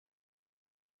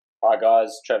Hi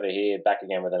guys, Trevor here, back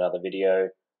again with another video,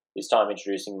 this time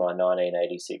introducing my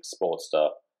 1986 Sportster.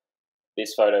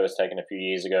 This photo was taken a few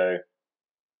years ago.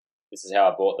 This is how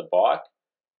I bought the bike.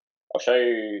 I'll show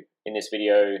you in this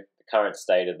video the current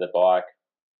state of the bike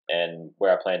and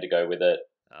where I plan to go with it.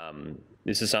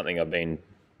 This is something I've been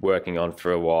working on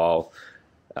for a while.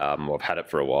 I've had it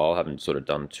for a while, haven't sort of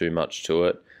done too much to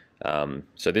it.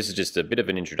 So this is just a bit of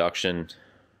an introduction,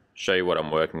 show you what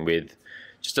I'm working with.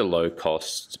 Just a low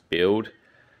cost build.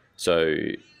 So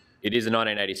it is a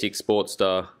 1986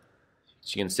 Sportster.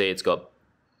 As you can see, it's got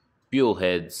buell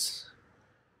heads.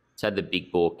 It's had the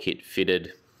big bore kit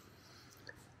fitted.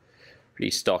 Pretty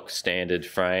stock standard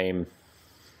frame.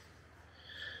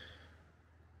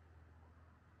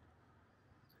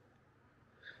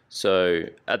 So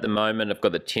at the moment I've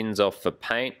got the tins off for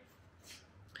paint.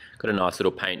 Got a nice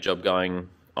little paint job going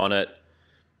on it.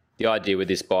 The idea with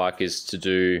this bike is to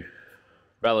do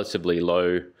relatively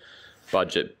low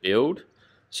budget build,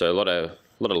 so a lot of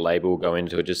labour will go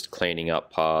into it, just cleaning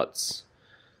up parts,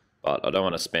 but I don't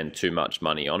want to spend too much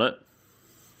money on it.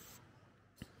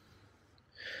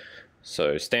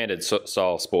 So standard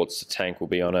style sports tank will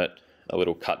be on it, a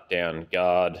little cut down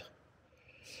guard.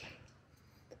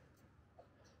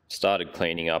 Started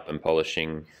cleaning up and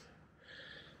polishing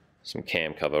some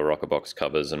cam cover, rocker box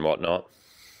covers and whatnot.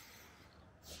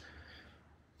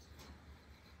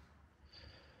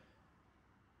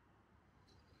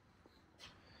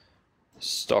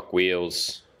 Stock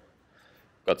wheels,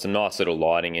 got some nice little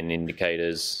lighting and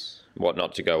indicators,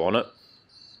 whatnot to go on it.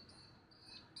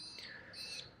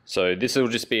 So this will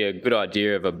just be a good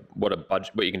idea of what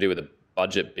you can do with a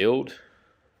budget build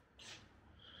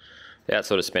without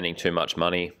sort of spending too much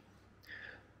money.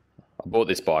 I bought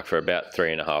this bike for about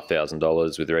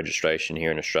 $3,500 with registration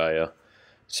here in Australia,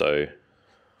 so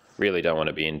really don't want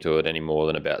to be into it any more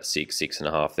than about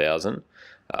 $6,500.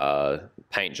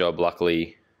 Paint job,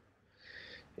 luckily,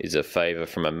 is a favour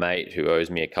from a mate who owes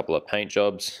me a couple of paint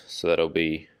jobs, so that'll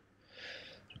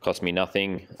cost me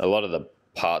nothing. A lot of the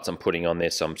parts I'm putting on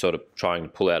this I'm sort of trying to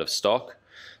pull out of stock,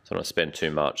 so I don't spend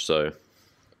too much. So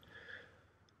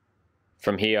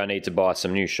from here I need to buy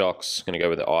some new shocks. I'm going to go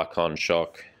with the Icon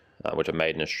shock, which are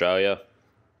made in Australia.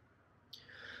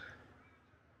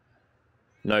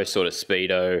 No sort of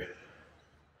speedo,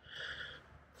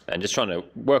 and just trying to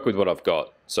work with what I've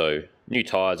got. So new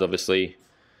tyres, obviously.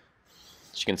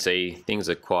 As you can see, things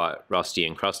are quite rusty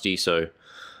and crusty, so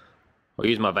I'll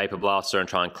use my vapor blaster and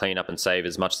try and clean up and save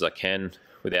as much as I can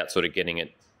without sort of getting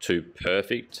it too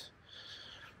perfect.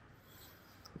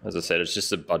 As I said, it's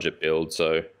just a budget build,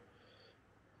 so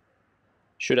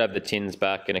should have the tins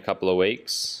back in a couple of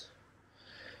weeks.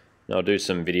 And I'll do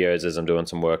some videos as I'm doing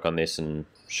some work on this and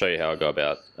show you how I go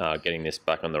about getting this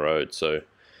back on the road. So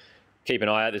keep an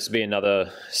eye out. This will be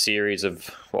another series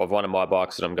of one of my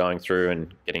bikes that I'm going through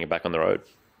and getting it back on the road.